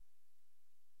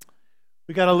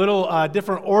We got a little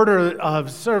different order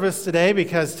of service today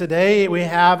because today we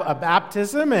have a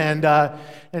baptism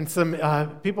and some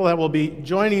people that will be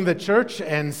joining the church,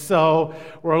 and so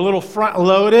we're a little front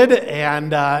loaded,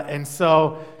 and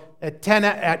so at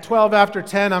 12 after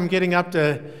 10 I'm getting up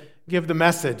to give the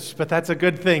message, but that's a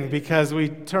good thing because we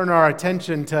turn our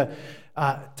attention to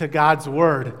God's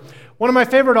Word. One of my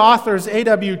favorite authors,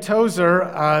 A.W.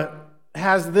 Tozer,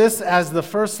 has this as the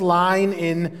first line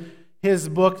in his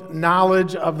book,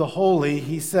 Knowledge of the Holy.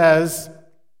 He says,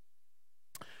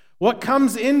 "What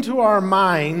comes into our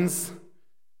minds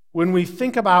when we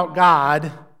think about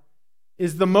God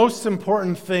is the most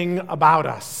important thing about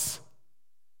us."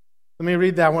 Let me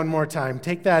read that one more time.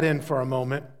 Take that in for a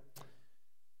moment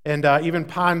and even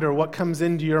ponder what comes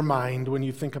into your mind when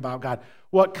you think about God.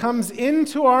 What comes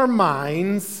into our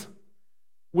minds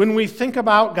when we think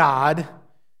about God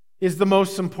is the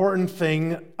most important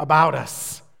thing about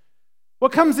us.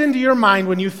 What comes into your mind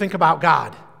when you think about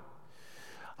God?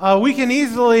 We can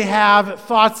easily have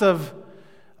thoughts of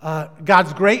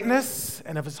God's greatness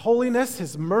and of His holiness,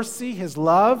 His mercy, His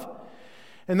love.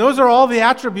 And those are all the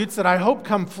attributes that I hope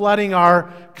come flooding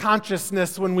our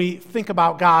consciousness when we think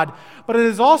about God. But it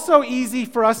is also easy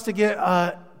for us to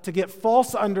get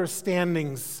false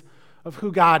understandings of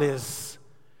who God is.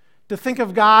 To think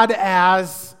of God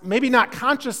as, maybe not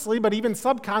consciously, but even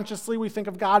subconsciously, we think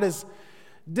of God as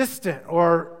distant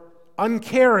or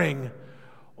uncaring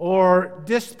or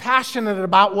dispassionate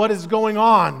about what is going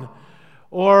on,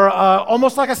 or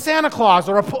almost like a Santa Claus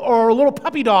or a little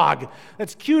puppy dog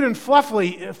that's cute and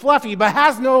fluffy but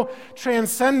has no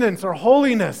transcendence or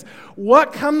holiness.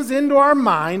 What comes into our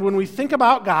mind when we think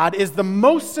about God is the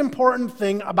most important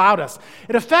thing about us.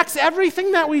 It affects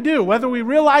everything that we do, whether we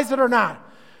realize it or not.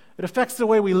 It affects the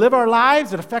way we live our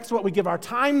lives. It affects what we give our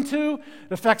time to.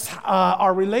 It affects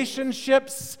our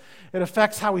relationships. It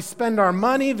affects how we spend our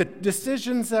money, the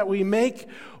decisions that we make,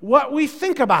 what we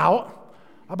think about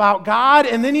God,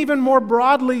 and then even more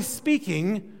broadly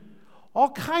speaking,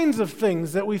 all kinds of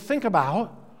things that we think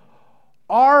about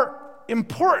are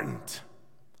important.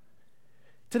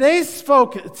 Today's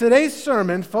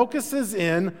sermon focuses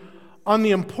in on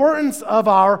the importance of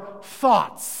our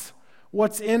thoughts.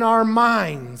 What's in our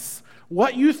minds.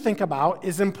 What you think about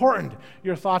is important.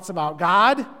 Your thoughts about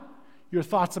God, your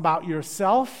thoughts about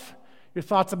yourself, your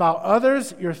thoughts about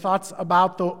others, your thoughts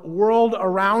about the world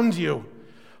around you.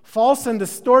 False and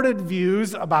distorted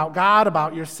views about God,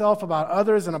 about yourself, about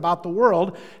others, and about the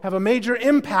world have a major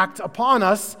impact upon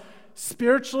us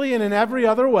spiritually and in every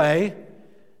other way.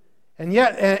 And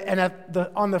yet,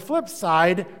 on the flip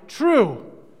side,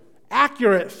 true,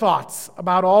 accurate thoughts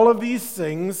about all of these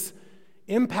things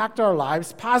impact our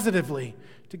lives positively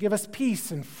to give us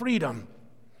peace and freedom.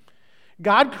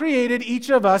 God created each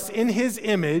of us in His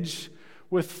image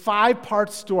with 5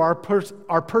 parts to our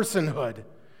personhood.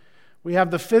 We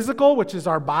have the physical, which is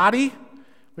our body.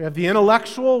 We have the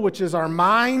intellectual, which is our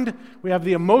mind. We have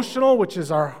the emotional, which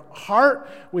is our heart.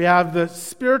 We have the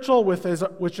spiritual,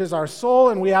 which is our soul.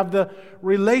 And we have the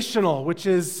relational, which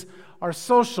is our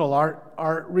social,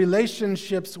 our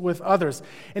relationships with others.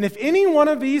 And if any one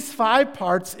of these 5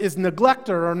 parts is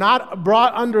neglected or not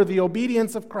brought under the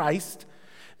obedience of Christ,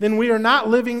 then we are not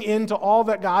living into all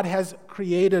that God has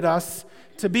created us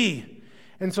to be.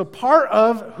 And so part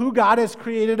of who God has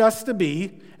created us to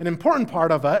be, an important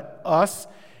part of us,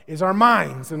 is our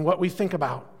minds and what we think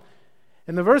about.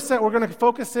 And the verse that we're going to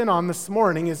focus in on this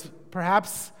morning is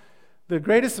perhaps the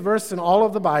greatest verse in all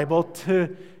of the Bible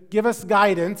to give us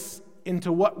guidance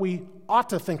into what we ought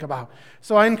to think about.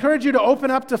 So I encourage you to open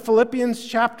up to Philippians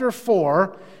chapter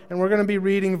 4, and we're going to be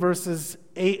reading verses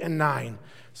 8 and 9.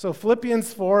 So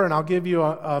Philippians 4, and I'll give you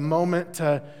a moment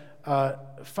to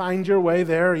find your way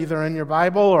there, either in your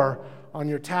Bible or on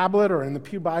your tablet or in the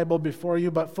Pew Bible before you.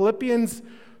 But Philippians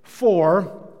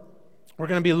 4, we're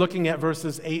going to be looking at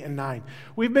verses 8 and 9.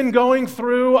 We've been going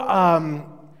through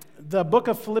the book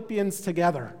of Philippians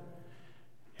together.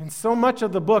 And so much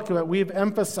of the book that we've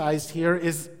emphasized here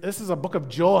is this is a book of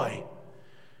joy.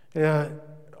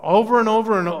 Over and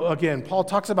over and again, Paul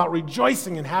talks about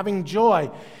rejoicing and having joy.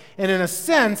 And in a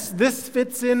sense, this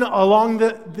fits in along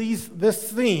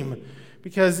this theme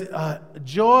because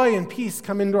joy and peace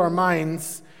come into our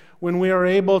minds when we are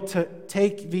able to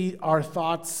take our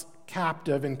thoughts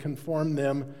captive and conform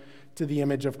them to the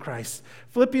image of Christ.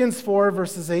 Philippians 4,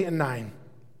 verses 8 and 9.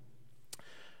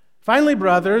 "Finally,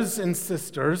 brothers and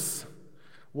sisters,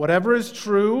 whatever is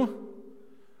true,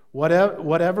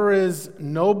 whatever is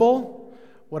noble,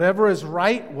 whatever is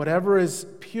right, whatever is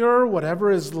pure, whatever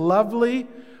is lovely,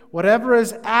 whatever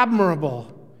is admirable,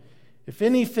 if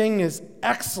anything is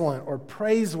excellent or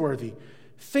praiseworthy,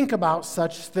 think about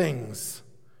such things.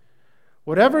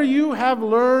 Whatever you have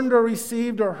learned or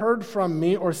received or heard from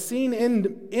me or seen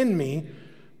in me,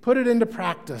 put it into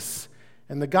practice,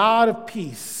 and the God of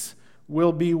peace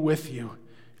will be with you.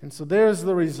 And so there's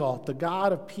the result. The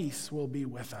God of peace will be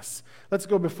with us. Let's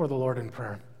go before the Lord in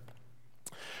prayer.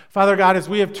 Father God, as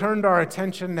we have turned our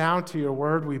attention now to your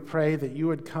word, we pray that you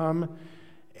would come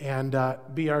and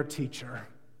be our teacher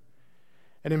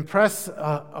and impress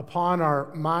upon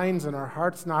our minds and our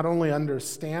hearts not only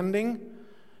understanding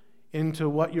into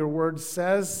what your word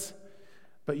says,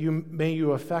 but may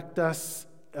you affect us,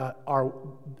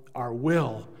 our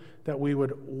will, that we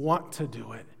would want to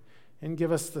do it, and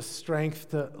give us the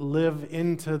strength to live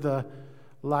into the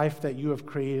life that you have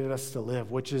created us to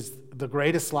live, which is the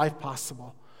greatest life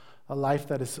possible, a life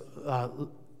that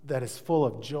is full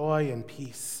of joy and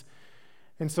peace.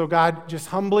 And so, God, just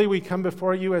humbly we come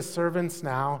before you as servants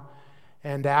now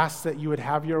and ask that you would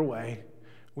have your way.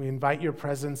 We invite your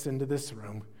presence into this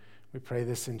room. We pray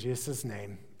this in Jesus'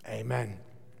 name. Amen.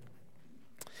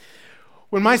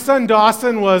 When my son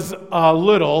Dawson was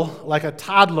little, like a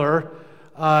toddler,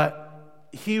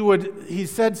 he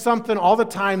said something all the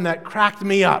time that cracked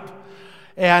me up.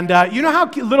 And you know how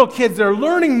little kids, they're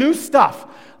learning new stuff.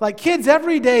 Like kids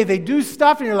every day, they do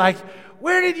stuff and you're like,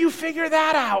 where did you figure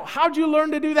that out? How'd you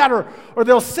learn to do that? Or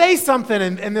they'll say something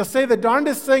and they'll say the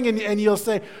darndest thing and you'll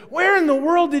say, where in the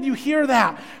world did you hear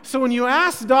that? So when you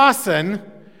ask Dawson,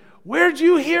 where'd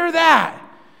you hear that?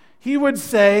 He would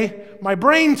say, my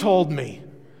brain told me.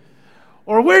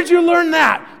 Or where'd you learn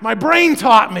that? My brain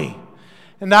taught me.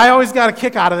 And I always got a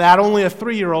kick out of that. Only a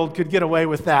 3-year-old could get away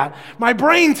with that. My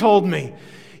brain told me.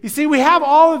 You see, we have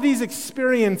all of these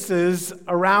experiences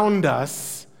around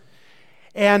us,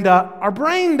 and our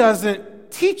brain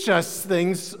doesn't teach us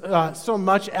things so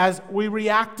much as we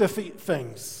react to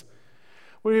things.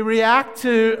 We react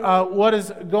to what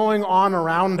is going on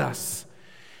around us.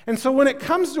 And so when it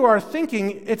comes to our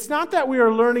thinking, it's not that we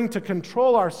are learning to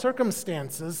control our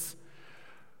circumstances.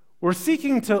 We're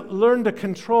seeking to learn to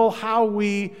control how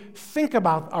we think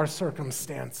about our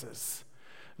circumstances,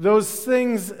 those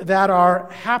things that are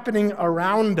happening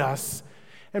around us.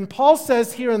 And Paul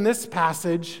says here in this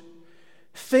passage,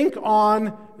 think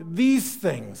on these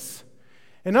things.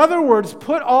 In other words,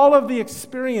 put all of the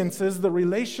experiences, the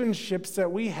relationships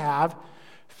that we have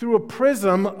through a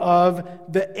prism of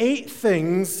the 8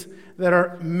 things that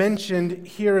are mentioned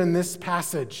here in this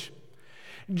passage.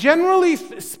 Generally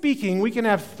speaking, we can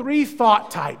have 3 thought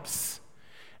types.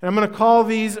 And I'm going to call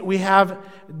these, we have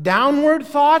downward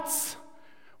thoughts,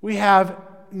 we have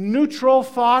neutral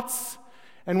thoughts,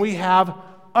 and we have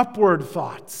upward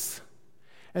thoughts.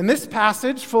 And this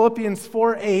passage, Philippians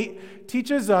 4:8,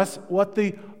 teaches us what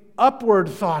the upward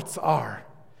thoughts are.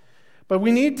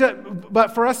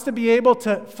 But for us to be able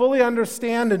to fully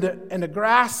understand and to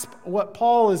grasp what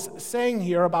Paul is saying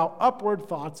here about upward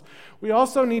thoughts, we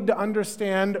also need to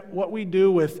understand what we do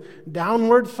with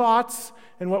downward thoughts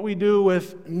and what we do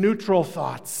with neutral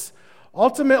thoughts.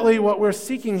 Ultimately, what we're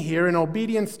seeking here in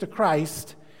obedience to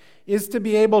Christ is to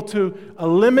be able to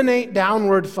eliminate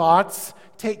downward thoughts,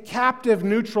 take captive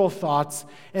neutral thoughts,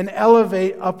 and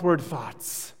elevate upward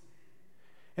thoughts.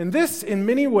 And this, in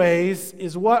many ways,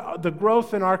 is what the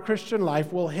growth in our Christian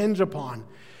life will hinge upon.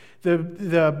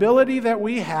 The ability that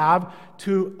we have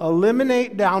to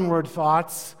eliminate downward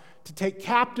thoughts, to take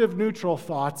captive neutral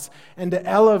thoughts, and to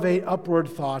elevate upward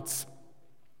thoughts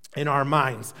in our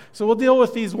minds. So we'll deal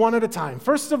with these one at a time.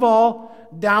 First of all,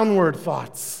 downward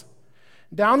thoughts.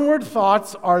 Downward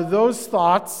thoughts are those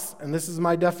thoughts, and this is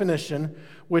my definition,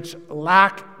 which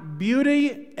lack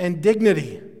beauty and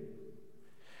dignity.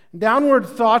 Downward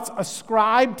thoughts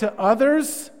ascribe to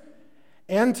others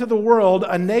and to the world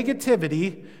a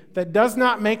negativity that does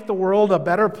not make the world a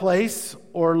better place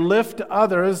or lift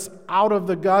others out of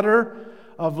the gutter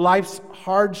of life's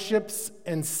hardships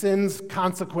and sin's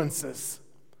consequences.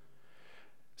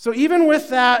 So even with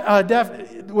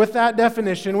that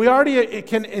definition, we already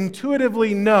can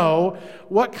intuitively know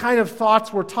what kind of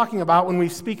thoughts we're talking about when we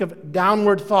speak of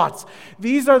downward thoughts.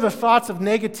 These are the thoughts of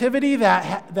negativity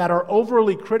that are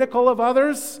overly critical of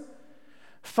others,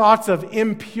 thoughts of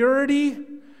impurity,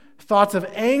 thoughts of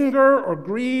anger or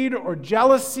greed or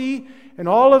jealousy, and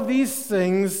all of these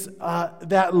things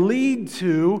that lead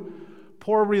to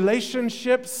poor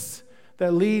relationships,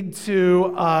 that lead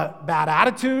to bad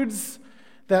attitudes,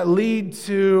 that lead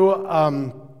to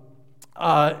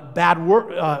bad work,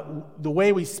 the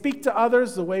way we speak to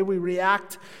others, the way we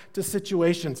react to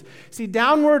situations. See,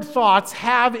 downward thoughts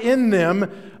have in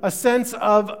them a sense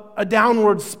of a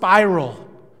downward spiral,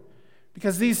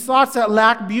 because these thoughts that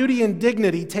lack beauty and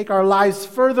dignity take our lives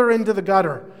further into the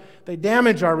gutter. They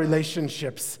damage our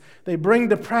relationships. They bring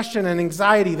depression and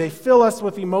anxiety. They fill us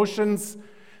with emotions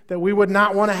that we would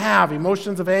not want to have,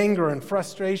 emotions of anger and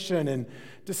frustration and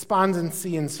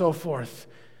despondency and so forth.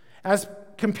 As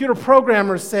computer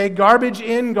programmers say, garbage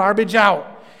in, garbage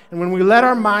out. And when we let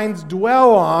our minds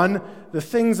dwell on the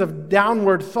things of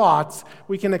downward thoughts,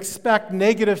 we can expect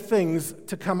negative things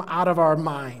to come out of our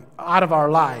mind, out of our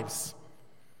lives.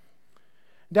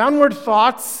 Downward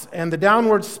thoughts and the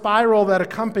downward spiral that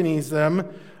accompanies them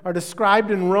are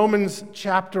described in Romans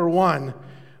chapter 1,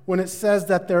 when it says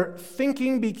that their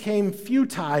thinking became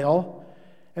futile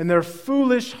and their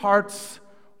foolish hearts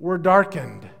were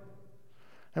darkened.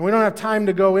 And we don't have time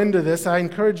to go into this. I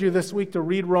encourage you this week to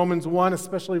read Romans 1,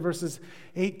 especially verses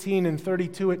 18 and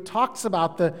 32. It talks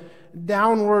about the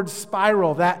downward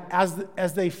spiral, that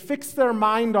as they fix their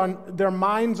minds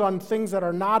on things that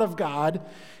are not of God,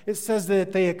 it says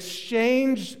that they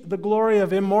exchanged the glory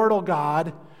of immortal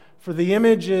God for the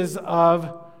images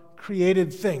of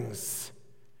created things.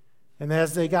 And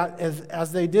as they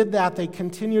did that, they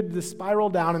continued to spiral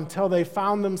down until they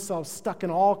found themselves stuck in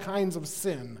all kinds of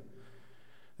sin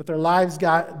that their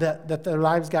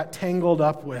lives got tangled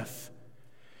up with.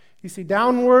 You see,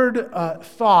 downward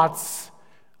thoughts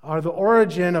are the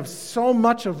origin of so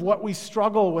much of what we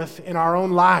struggle with in our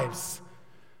own lives,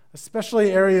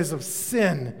 especially areas of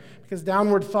sin, because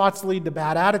downward thoughts lead to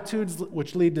bad attitudes,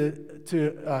 which lead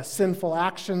to sinful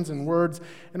actions and words,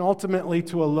 and ultimately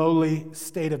to a lowly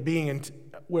state of being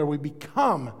where we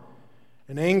become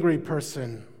an angry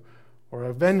person or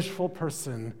a vengeful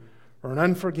person or an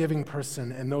unforgiving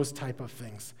person and those type of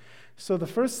things. So the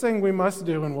first thing we must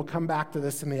do, and we'll come back to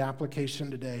this in the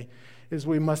application today, is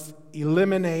we must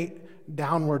eliminate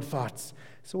downward thoughts.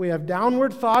 So we have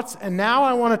downward thoughts, and now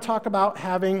I want to talk about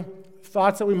having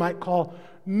thoughts that we might call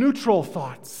neutral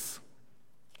thoughts.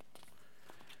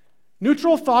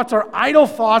 Neutral thoughts are idle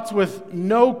thoughts with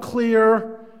no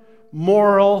clear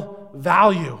moral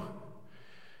value.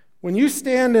 When you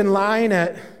stand in line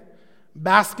at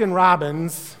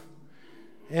Baskin-Robbins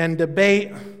and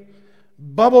debate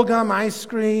bubblegum ice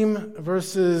cream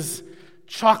versus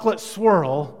chocolate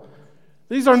swirl,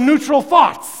 these are neutral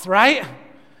thoughts, right?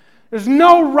 There's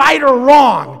no right or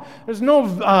wrong. There's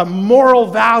no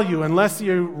moral value unless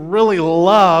you really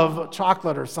love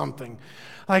chocolate or something.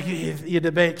 Like you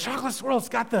debate, chocolate swirl's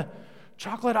got the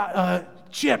chocolate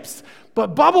chips,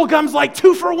 but bubble gum's like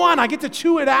 2 for 1. I get to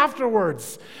chew it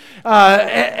afterwards.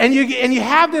 And you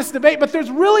have this debate, but there's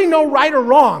really no right or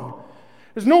wrong.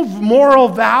 There's no moral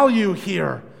value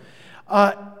here.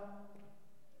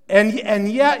 And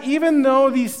yet, even though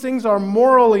these things are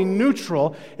morally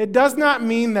neutral, it does not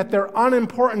mean that they're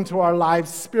unimportant to our lives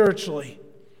spiritually.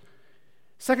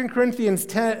 2 Corinthians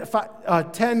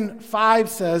 10:5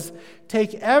 says,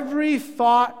 "Take every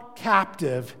thought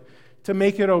captive to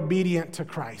make it obedient to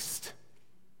Christ."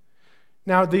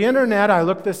 Now, the internet, I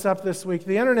looked this up this week,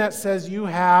 the internet says you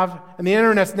have, and the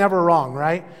internet's never wrong,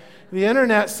 right? The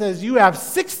internet says you have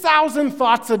 6,000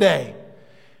 thoughts a day.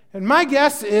 And my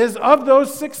guess is, of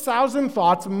those 6,000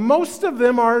 thoughts, most of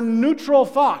them are neutral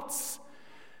thoughts.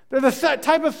 They're the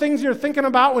type of things you're thinking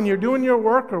about when you're doing your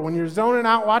work or when you're zoning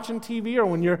out watching TV or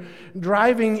when you're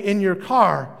driving in your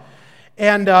car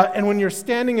and when you're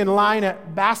standing in line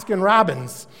at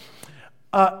Baskin-Robbins.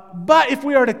 But if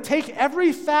we are to take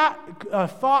every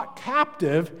thought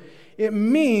captive, it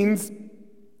means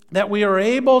that we are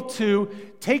able to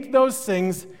take those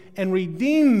things and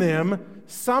redeem them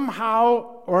somehow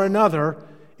or another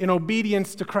in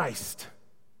obedience to Christ,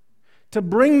 to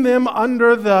bring them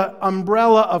under the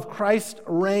umbrella of Christ's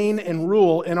reign and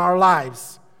rule in our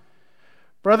lives.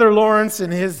 Brother Lawrence,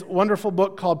 in his wonderful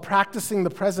book called Practicing the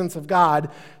Presence of God,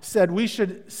 said we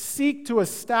should seek to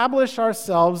establish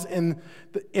ourselves in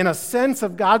a sense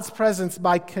of God's presence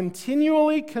by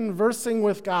continually conversing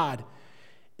with God.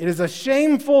 It is a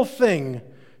shameful thing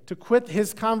to quit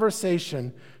his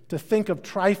conversation to think of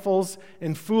trifles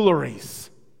and fooleries.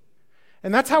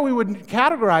 And that's how we would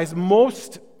categorize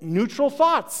most neutral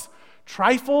thoughts,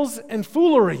 trifles and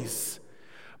fooleries.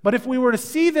 But if we were to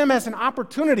see them as an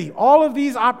opportunity, all of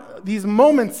these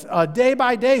moments day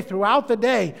by day, throughout the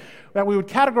day, that we would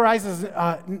categorize as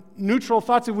neutral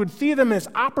thoughts, we would see them as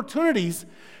opportunities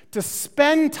to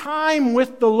spend time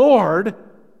with the Lord,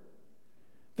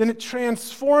 then it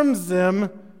transforms them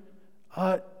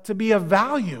to be of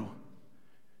value.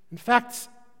 In fact,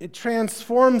 it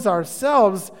transforms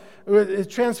ourselves, it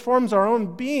transforms our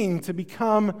own being to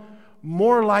become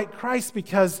more like Christ,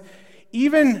 because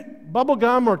even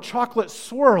bubblegum or chocolate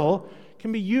swirl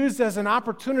can be used as an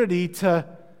opportunity to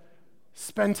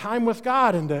spend time with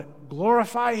God and to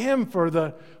glorify Him for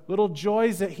the little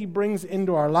joys that He brings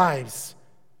into our lives.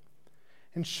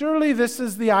 And surely this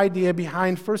is the idea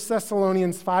behind 1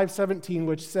 Thessalonians 5:17,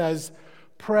 which says,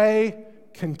 pray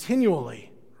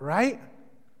continually, right?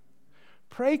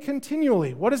 Pray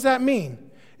continually. What does that mean?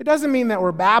 It doesn't mean that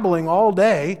we're babbling all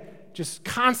day, just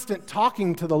constant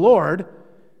talking to the Lord.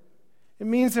 It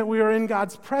means that we are in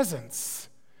God's presence,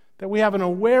 that we have an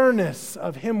awareness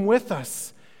of Him with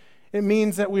us. It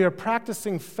means that we are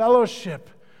practicing fellowship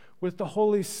with the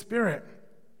Holy Spirit.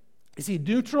 You see,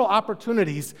 neutral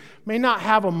opportunities may not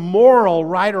have a moral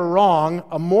right or wrong,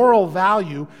 a moral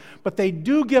value, but they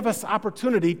do give us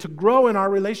opportunity to grow in our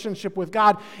relationship with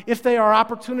God if they are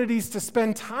opportunities to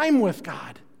spend time with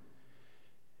God.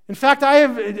 In fact, I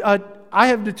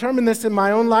have determined this in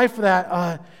my own life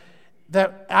that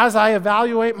as I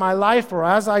evaluate my life or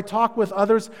as I talk with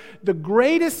others, the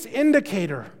greatest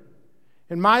indicator,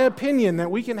 in my opinion,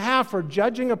 that we can have for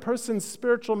judging a person's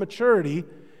spiritual maturity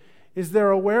is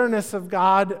their awareness of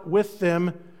God with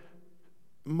them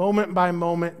moment by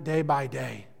moment, day by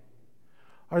day.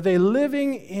 Are they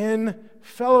living in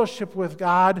fellowship with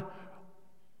God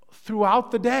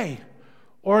throughout the day?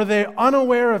 Or are they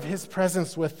unaware of His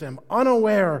presence with them,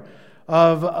 unaware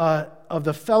of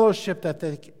the fellowship that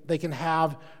they can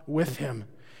have with Him?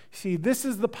 See, this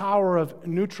is the power of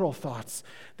neutral thoughts.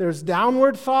 There's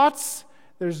downward thoughts,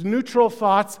 there's neutral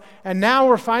thoughts, and now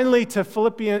we're finally to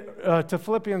Philippians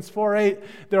 4:8.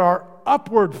 There are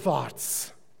upward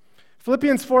thoughts.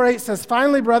 Philippians 4:8 says,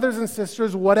 finally, brothers and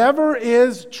sisters, whatever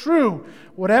is true,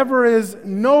 whatever is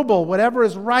noble, whatever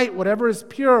is right, whatever is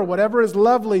pure, whatever is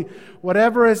lovely,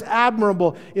 whatever is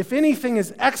admirable, if anything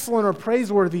is excellent or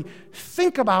praiseworthy,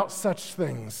 think about such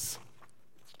things.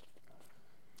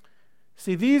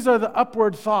 See, these are the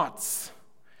upward thoughts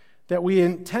that we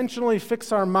intentionally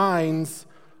fix our minds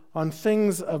on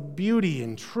things of beauty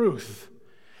and truth.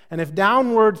 And if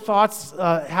downward thoughts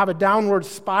have a downward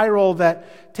spiral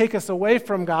that take us away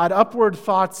from God, upward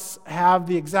thoughts have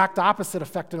the exact opposite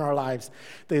effect in our lives.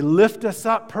 They lift us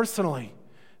up personally.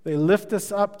 They lift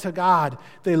us up to God.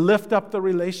 They lift up the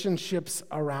relationships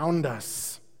around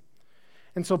us.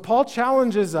 And so Paul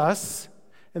challenges us,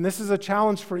 and this is a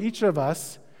challenge for each of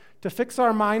us, to fix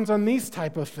our minds on these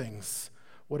type of things.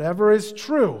 Whatever is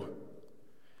true.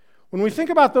 When we think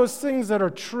about those things that are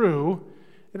true,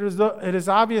 it is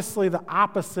obviously the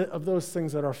opposite of those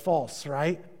things that are false,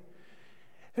 right?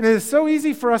 And it is so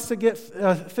easy for us to get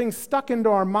things stuck into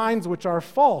our minds which are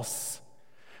false.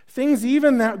 Things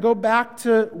even that go back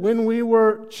to when we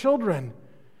were children.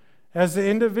 As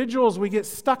individuals, we get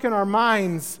stuck in our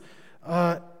minds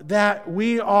that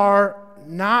we are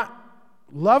not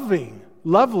lovely,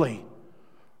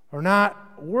 or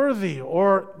not worthy,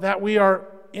 or that we are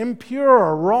impure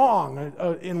or wrong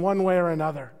in one way or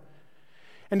another.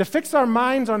 And to fix our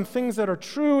minds on things that are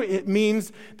true, it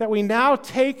means that we now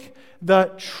take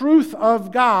the truth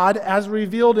of God as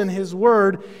revealed in His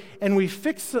Word, and we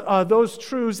fix those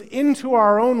truths into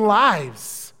our own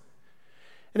lives.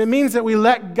 And it means that we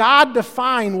let God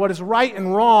define what is right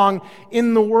and wrong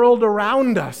in the world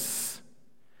around us.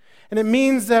 And it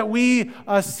means that we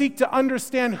seek to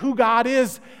understand who God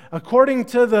is according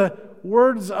to the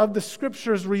words of the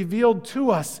Scriptures revealed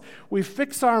to us. We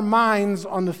fix our minds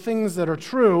on the things that are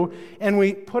true, and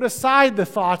we put aside the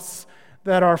thoughts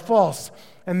that are false.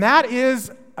 And that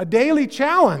is a daily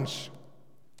challenge.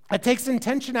 It takes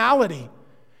intentionality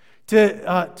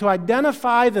to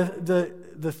identify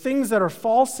the things that are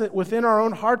false within our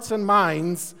own hearts and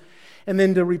minds, and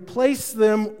then to replace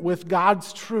them with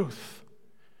God's truth.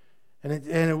 And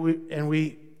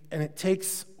it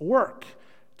takes work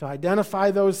to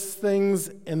identify those things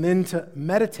and then to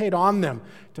meditate on them,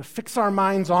 to fix our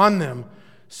minds on them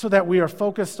so that we are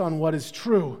focused on what is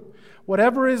true.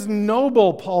 Whatever is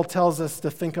noble, Paul tells us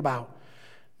to think about.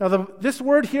 Now, this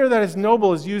word here that is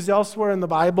noble is used elsewhere in the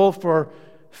Bible for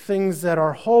things that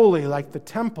are holy, like the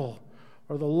temple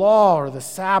or the law or the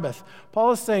Sabbath.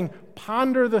 Paul is saying,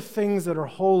 ponder the things that are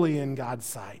holy in God's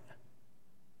sight.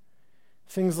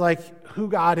 Things like who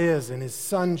God is and His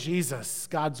Son Jesus,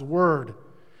 God's Word,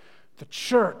 the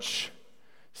church,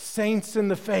 saints in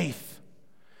the faith.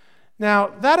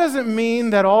 Now, that doesn't mean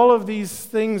that all of these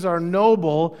things are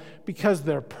noble because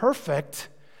they're perfect.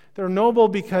 They're noble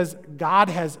because God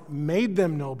has made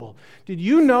them noble. Did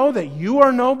you know that you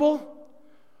are noble?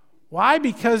 Why?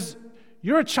 Because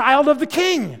you're a child of the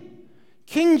King.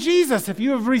 King Jesus, if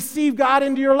you have received God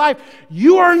into your life,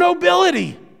 you are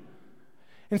nobility.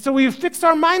 And so we've fixed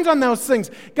our minds on those things.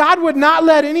 God would not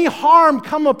let any harm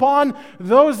come upon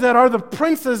those that are the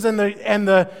princes and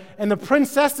the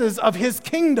princesses of His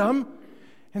kingdom.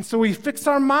 And so we fix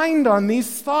our mind on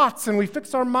these thoughts, and we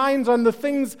fix our minds on the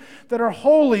things that are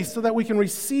holy so that we can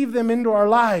receive them into our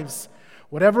lives.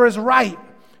 Whatever is right.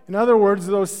 In other words,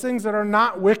 those things that are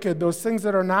not wicked, those things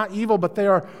that are not evil, but they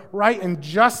are right and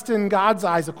just in God's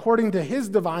eyes according to His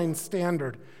divine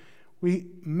standard. We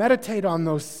meditate on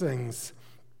those things,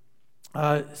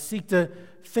 seek to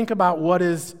think about what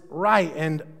is right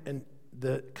and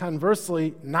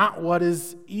conversely, not what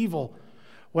is evil.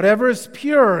 Whatever is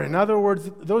pure, in other words,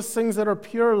 those things that are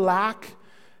pure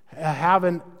have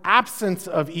an absence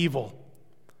of evil.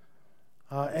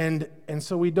 And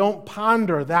so we don't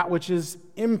ponder that which is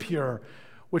impure,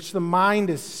 which the mind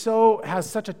has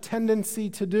such a tendency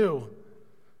to do.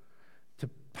 To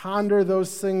ponder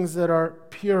those things that are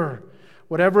pure.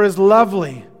 Whatever is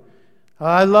lovely.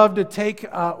 I love to take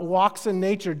walks in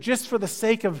nature just for the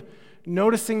sake of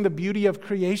noticing the beauty of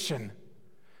creation.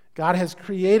 God has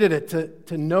created it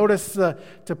to notice,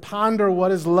 to ponder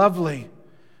what is lovely.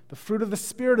 The fruit of the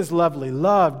Spirit is lovely: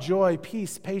 love, joy,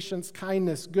 peace, patience,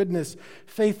 kindness, goodness,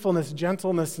 faithfulness,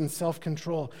 gentleness, and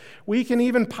self-control. We can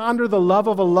even ponder the love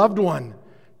of a loved one,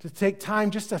 to take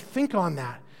time just to think on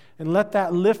that and let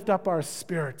that lift up our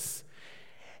spirits.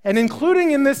 And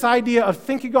including in this idea of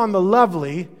thinking on the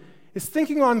lovely is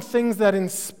thinking on things that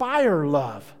inspire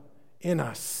love in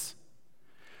us.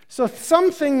 So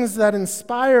some things that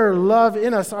inspire love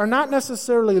in us are not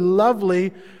necessarily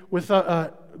lovely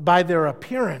by their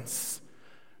appearance,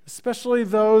 especially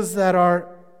those that are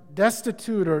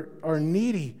destitute or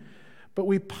needy. But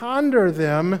we ponder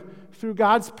them through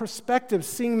God's perspective,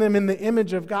 seeing them in the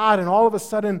image of God, and all of a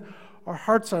sudden our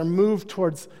hearts are moved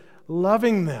towards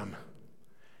loving them.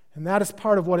 And that is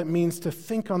part of what it means to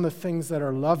think on the things that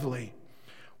are lovely.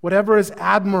 Whatever is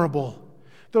admirable,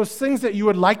 those things that you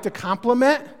would like to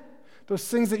compliment, those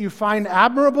things that you find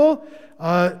admirable,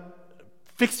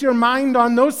 fix your mind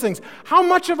on those things. How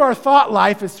much of our thought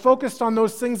life is focused on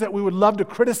those things that we would love to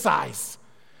criticize,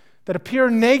 that appear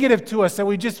negative to us, that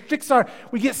we just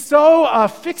we get so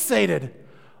fixated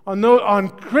on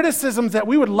criticisms that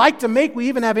we would like to make. We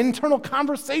even have internal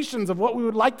conversations of what we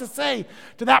would like to say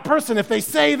to that person if they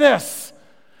say this,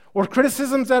 or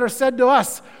criticisms that are said to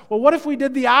us. Well, what if we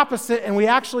did the opposite and we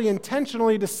actually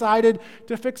intentionally decided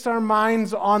to fix our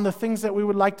minds on the things that we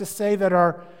would like to say that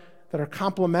are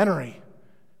complimentary?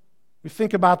 We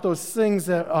think about those things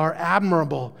that are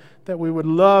admirable, that we would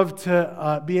love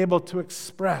to be able to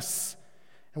express,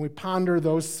 and we ponder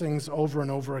those things over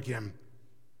and over again.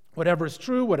 Whatever is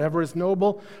true, whatever is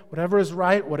noble, whatever is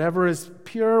right, whatever is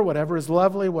pure, whatever is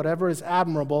lovely, whatever is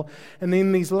admirable. And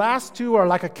then these last two are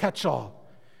like a catch-all.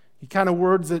 He kind of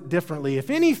words it differently. If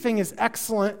anything is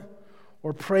excellent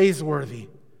or praiseworthy.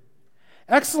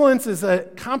 Excellence is a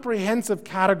comprehensive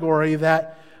category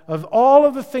that of all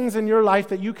of the things in your life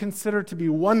that you consider to be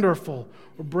wonderful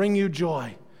or bring you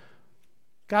joy.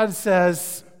 God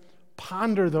says,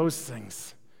 ponder those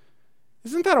things.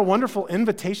 Isn't that a wonderful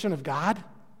invitation of God?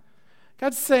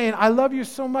 God's saying, I love you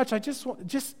so much, I just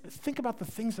think about the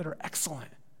things that are excellent.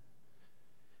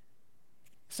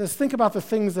 He says, think about the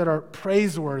things that are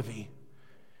praiseworthy.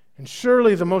 And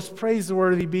surely the most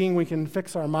praiseworthy being we can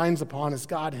fix our minds upon is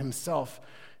God Himself,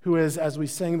 who is, as we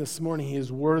sang this morning, He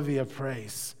is worthy of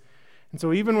praise. And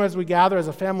so even as we gather as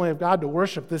a family of God to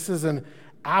worship, this is an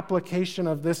application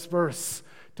of this verse,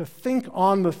 to think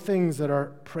on the things that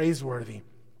are praiseworthy.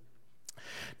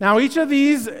 Now, each of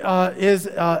these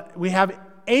we have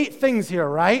 8 things here,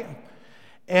 right?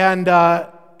 And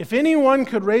if anyone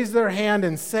could raise their hand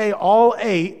and say all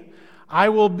 8, I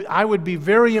would be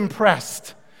very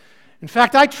impressed. In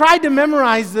fact, I tried to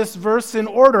memorize this verse in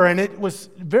order, and it was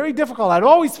very difficult. I'd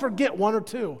always forget 1 or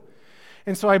 2.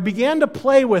 And so I began to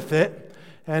play with it,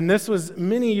 and this was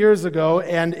many years ago,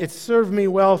 and it served me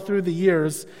well through the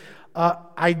years.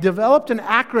 I developed an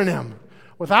acronym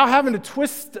without having to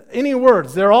twist any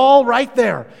words. They're all right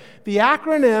there. The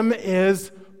acronym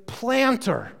is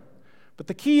PLANTER. But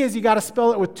the key is you got to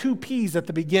spell it with 2 P's at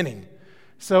the beginning.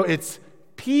 So it's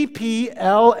PPLANTER.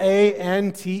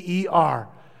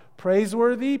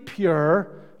 Praiseworthy,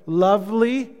 pure,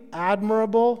 lovely,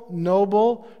 admirable,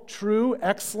 noble, true,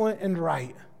 excellent, and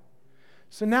right.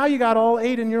 So now you got all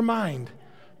 8 in your mind.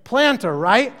 Planter,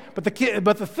 right? But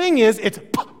the thing is, it's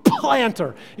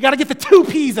planter. You got to get the 2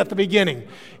 P's at the beginning.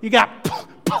 You got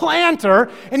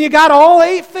planter, and you got all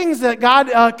 8 things that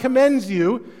God commends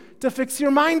you to fix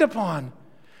your mind upon,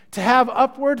 to have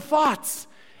upward thoughts.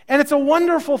 And it's a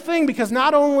wonderful thing because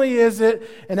not only is it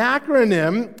an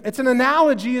acronym, it's an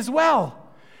analogy as well.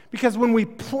 Because when we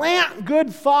plant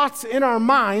good thoughts in our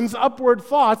minds, upward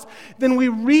thoughts, then we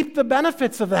reap the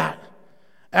benefits of that.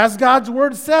 As God's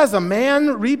word says, a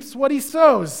man reaps what he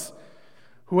sows.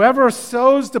 Whoever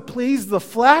sows to please the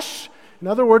flesh, in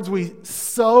other words, we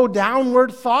sow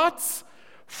downward thoughts,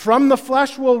 from the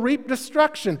flesh will reap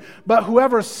destruction. But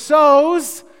whoever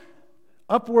sows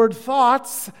upward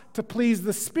thoughts to please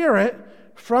the Spirit,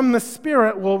 from the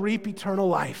Spirit will reap eternal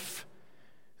life.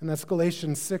 And that's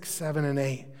Galatians 6, 7, and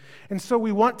 8. And so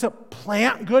we want to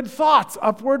plant good thoughts,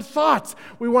 upward thoughts.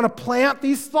 We want to plant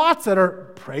these thoughts that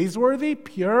are praiseworthy,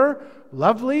 pure,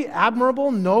 lovely,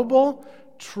 admirable, noble,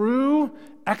 true,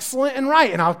 excellent, and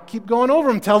right. And I'll keep going over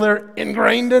them until they're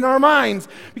ingrained in our minds,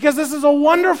 because this is a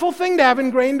wonderful thing to have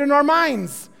ingrained in our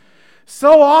minds.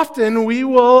 So often we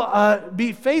will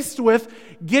be faced with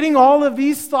getting all of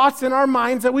these thoughts in our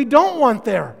minds that we don't want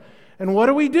there. And what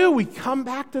do? We come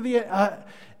back to the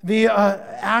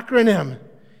acronym,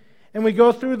 and we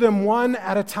go through them one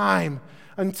at a time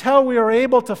until we are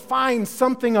able to find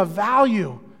something of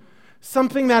value,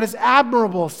 something that is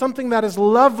admirable, something that is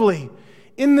lovely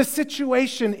in the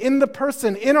situation, in the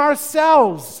person, in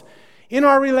ourselves, in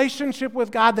our relationship with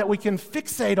God that we can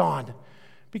fixate on.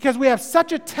 Because we have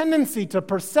such a tendency to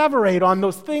perseverate on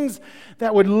those things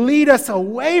that would lead us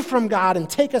away from God and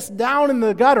take us down in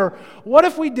the gutter. What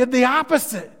if we did the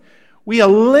opposite? We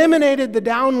eliminated the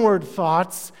downward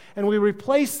thoughts and we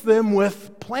replaced them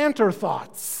with planter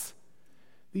thoughts.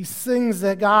 These things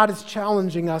that God is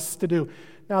challenging us to do.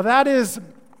 Now that is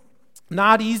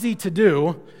not easy to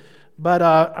do, but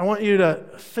I want you to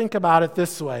think about it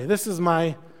this way. This is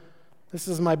my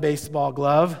baseball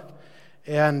glove.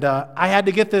 And I had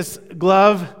to get this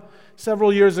glove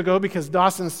several years ago because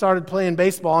Dawson started playing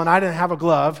baseball and I didn't have a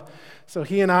glove. So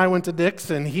he and I went to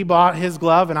Dick's and he bought his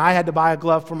glove and I had to buy a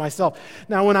glove for myself.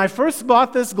 Now when I first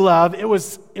bought this glove, it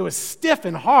was stiff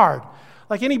and hard,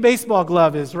 like any baseball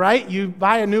glove is, right? You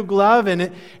buy a new glove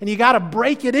and you got to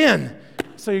break it in.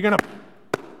 So you're going to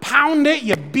pound it,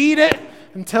 you beat it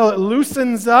until it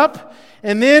loosens up.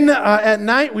 And then at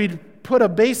night we'd put a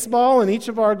baseball in each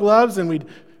of our gloves and we'd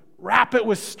wrap it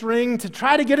with string to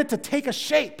try to get it to take a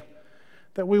shape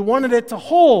that we wanted it to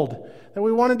hold, that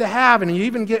we wanted to have. And you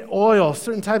even get oil,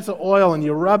 certain types of oil, and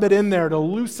you rub it in there to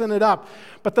loosen it up.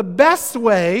 But the best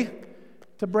way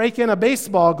to break in a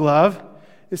baseball glove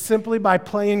is simply by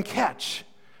playing catch.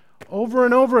 Over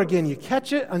and over again, you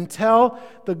catch it until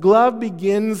the glove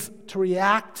begins to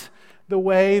react the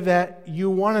way that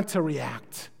you want it to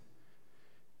react.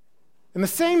 And the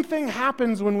same thing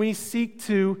happens when we seek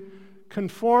to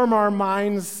conform our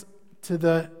minds to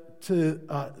the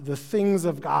things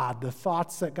of God, the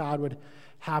thoughts that God would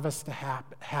have us to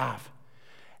have.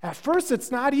 At first,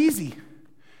 it's not easy.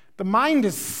 The mind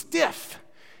is stiff.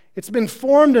 It's been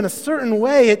formed in a certain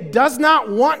way. It does not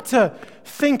want to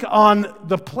think on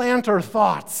the planter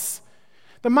thoughts.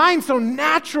 The mind so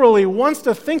naturally wants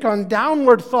to think on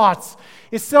downward thoughts.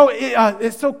 It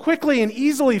so quickly and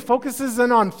easily focuses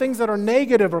in on things that are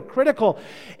negative or critical,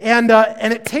 and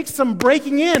it takes some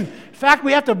breaking in. In fact,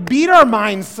 we have to beat our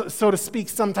minds, so to speak,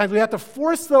 sometimes. We have to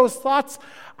force those thoughts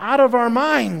out of our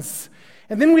minds.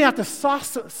 And then we have to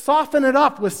soften it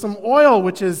up with some oil,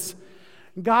 which is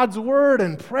God's Word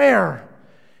and prayer.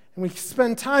 And we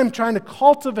spend time trying to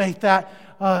cultivate that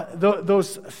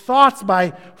those thoughts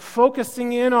by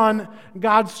focusing in on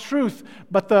God's truth.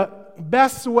 But the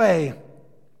best way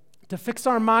to fix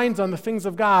our minds on the things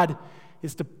of God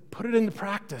is to put it into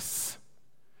practice,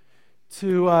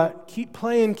 to keep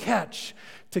playing catch,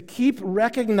 to keep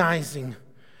recognizing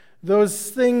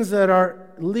those things that are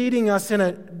leading us in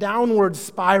a downward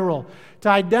spiral, to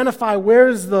identify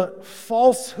where's the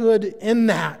falsehood in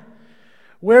that,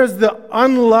 where's the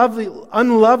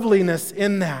unloveliness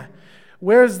in that,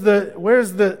 where's the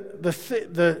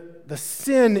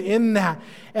sin in that,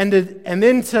 and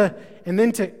then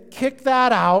to kick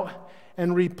that out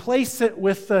and replace it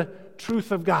with the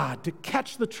truth of God, to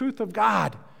catch the truth of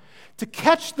God, to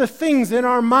catch the things in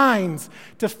our minds,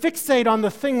 to fixate on the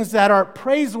things that are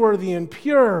praiseworthy and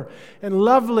pure and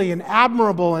lovely and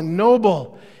admirable and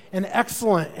noble and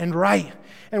excellent and right.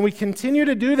 And we continue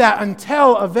to do that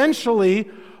until eventually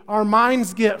our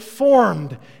minds get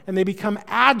formed and they become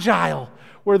agile,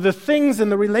 where the things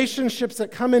and the relationships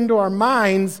that come into our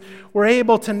minds, we're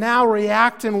able to now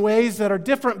react in ways that are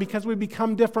different because we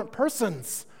become different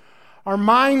persons. Our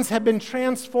minds have been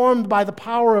transformed by the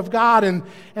power of God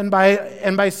and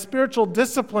by spiritual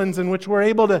disciplines in which we're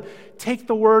able to take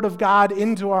the Word of God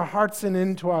into our hearts and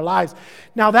into our lives.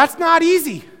 Now, that's not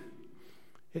easy.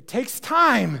 It takes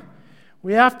time.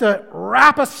 We have to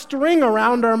wrap a string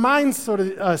around our minds, so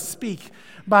to speak,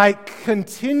 by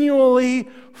continually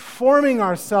forming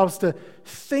ourselves to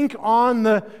think on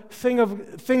the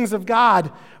things of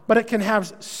God. But it can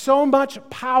have so much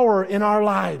power in our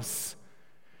lives.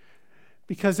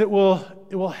 because it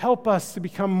will help us to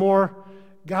become more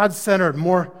God-centered,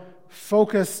 more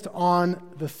focused on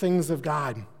the things of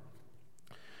God.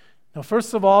 Now,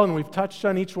 first of all, and we've touched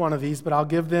on each one of these, but I'll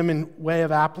give them in way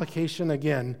of application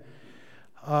again.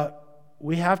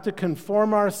 We have to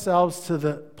conform ourselves to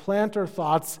the planter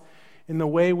thoughts in the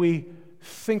way we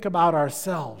think about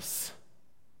ourselves.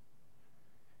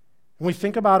 When we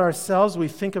think about ourselves, we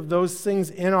think of those things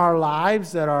in our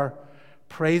lives that are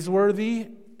praiseworthy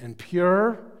and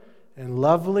pure and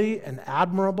lovely and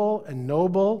admirable and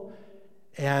noble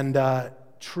and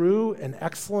true and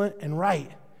excellent and right.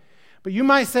 But you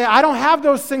might say, I don't have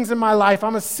those things in my life.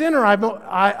 I'm a sinner.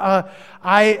 I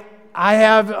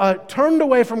have turned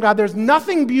away from God. There's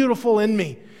nothing beautiful in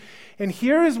me. And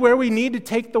here is where we need to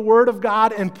take the Word of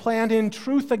God and plant in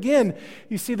truth again.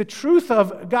 You see, the truth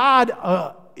of God,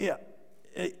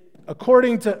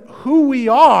 according to who we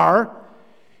are,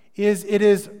 it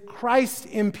is Christ's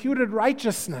imputed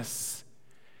righteousness.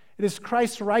 It is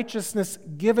Christ's righteousness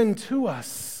given to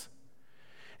us.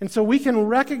 And so we can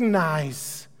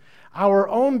recognize our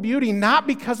own beauty not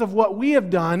because of what we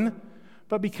have done,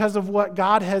 but because of what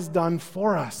God has done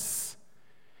for us.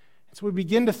 So we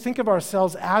begin to think of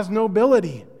ourselves as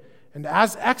nobility and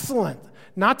as excellent,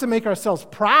 not to make ourselves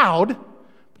proud,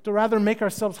 but to rather make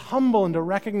ourselves humble and to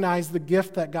recognize the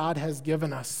gift that God has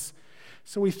given us.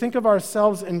 So we think of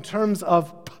ourselves in terms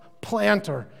of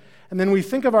planter, and then we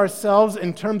think of ourselves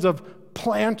in terms of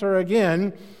planter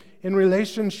again in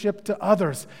relationship to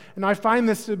others. And I find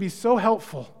this to be so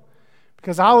helpful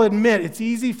because I'll admit it's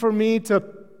easy for me to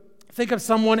think of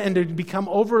someone and to become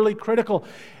overly critical.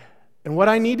 And what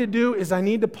I need to do is I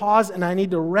need to pause and I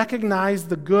need to recognize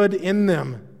the good in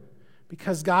them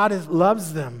because God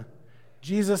loves them.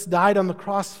 Jesus died on the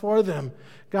cross for them.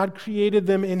 God created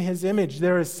them in His image.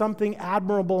 There is something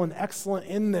admirable and excellent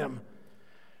in them.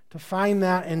 To find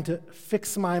that and to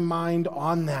fix my mind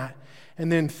on that.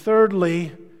 And then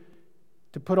thirdly,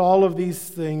 to put all of these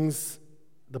things,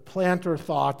 the planter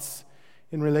thoughts,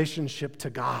 in relationship to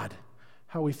God,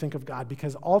 how we think of God.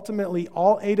 Because ultimately,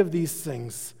 all 8 of these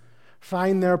things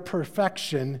find their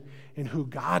perfection in who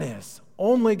God is.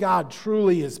 Only God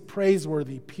truly is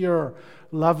praiseworthy, pure,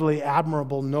 lovely,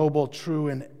 admirable, noble, true,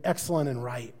 and excellent and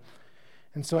right.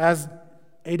 And so as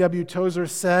A.W. Tozer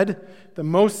said, the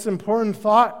most important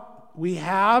thought we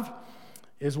have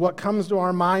is what comes to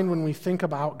our mind when we think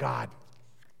about God.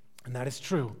 And that is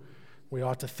true. We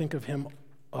ought to think of Him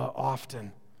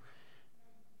often.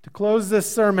 To close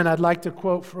this sermon, I'd like to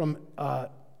quote from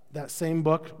that same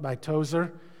book by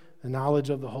Tozer, The Knowledge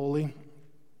of the Holy.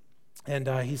 And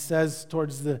he says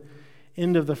towards the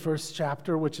end of the first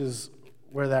chapter, which is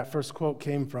where that first quote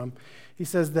came from, he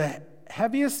says, the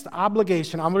heaviest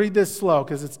obligation, I'm going to read this slow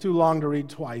because it's too long to read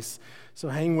twice, so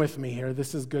hang with me here,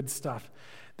 this is good stuff.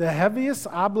 The heaviest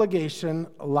obligation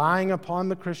lying upon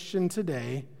the Christian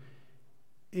today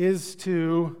is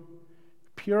to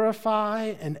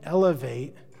purify and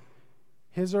elevate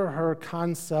his or her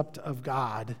concept of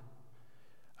God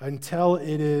until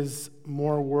it is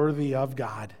more worthy of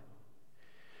God.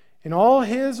 In all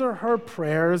his or her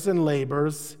prayers and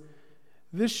labors,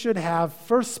 this should have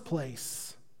first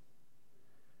place.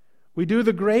 We do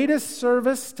the greatest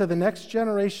service to the next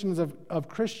generations of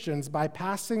Christians by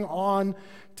passing on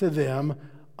to them,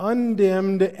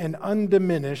 undimmed and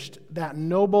undiminished, that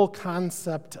noble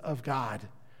concept of God,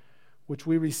 which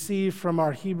we receive from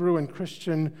our Hebrew and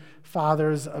Christian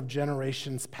fathers of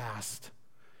generations past.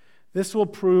 This will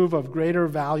prove of greater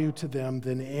value to them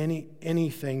than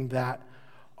anything that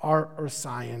art or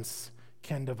science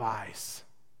can devise.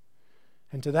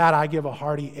 And to that I give a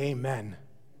hearty amen.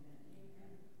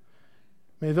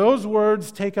 May those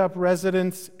words take up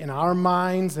residence in our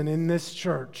minds and in this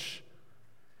church,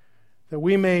 that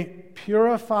we may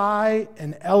purify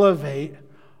and elevate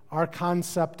our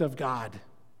concept of God.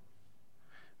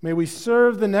 May we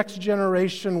serve the next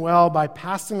generation well by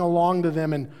passing along to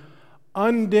them an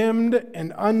undimmed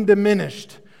and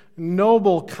undiminished,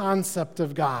 noble concept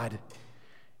of God.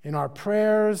 In our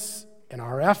prayers, in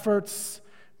our efforts,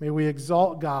 may we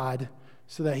exalt God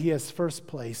so that He has first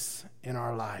place in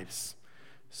our lives.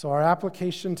 So our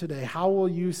application today, how will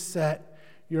you set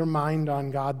your mind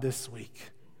on God this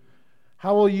week?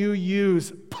 How will you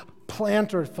use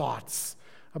planter thoughts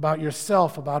about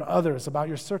yourself, about others, about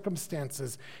your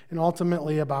circumstances, and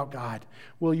ultimately about God?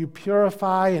 Will you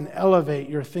purify and elevate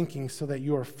your thinking so that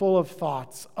you are full of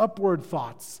thoughts, upward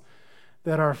thoughts,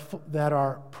 that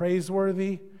are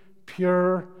praiseworthy,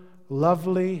 pure,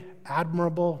 lovely,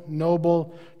 admirable,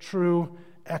 noble, true,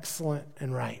 excellent,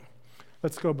 and right?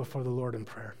 Let's go before the Lord in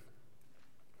prayer.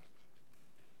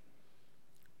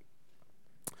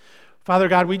 Father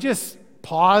God, we just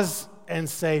pause and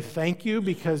say thank you,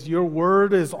 because your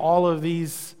word is all of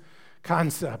these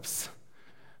concepts.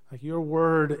 Like, your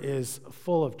word is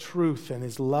full of truth and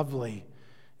is lovely,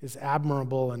 is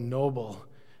admirable and noble,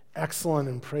 excellent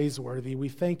and praiseworthy. We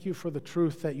thank you for the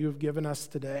truth that you have given us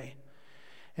today.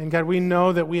 And God, we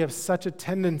know that we have such a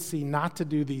tendency not to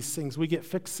do these things. We get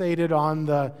fixated on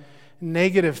the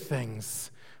negative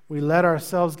things. We let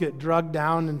ourselves get drugged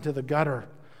down into the gutter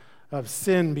of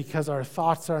sin because our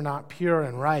thoughts are not pure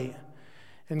and right.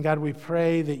 And God, we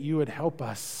pray that you would help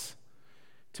us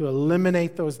to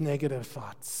eliminate those negative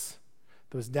thoughts,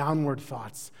 those downward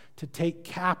thoughts, to take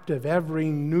captive every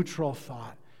neutral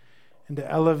thought, and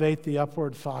to elevate the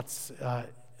upward thoughts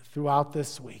throughout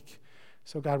this week.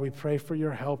 So God, we pray for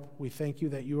your help. We thank you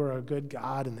that you are a good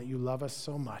God and that you love us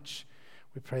so much.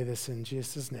 We pray this in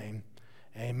Jesus' name.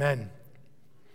 Amen.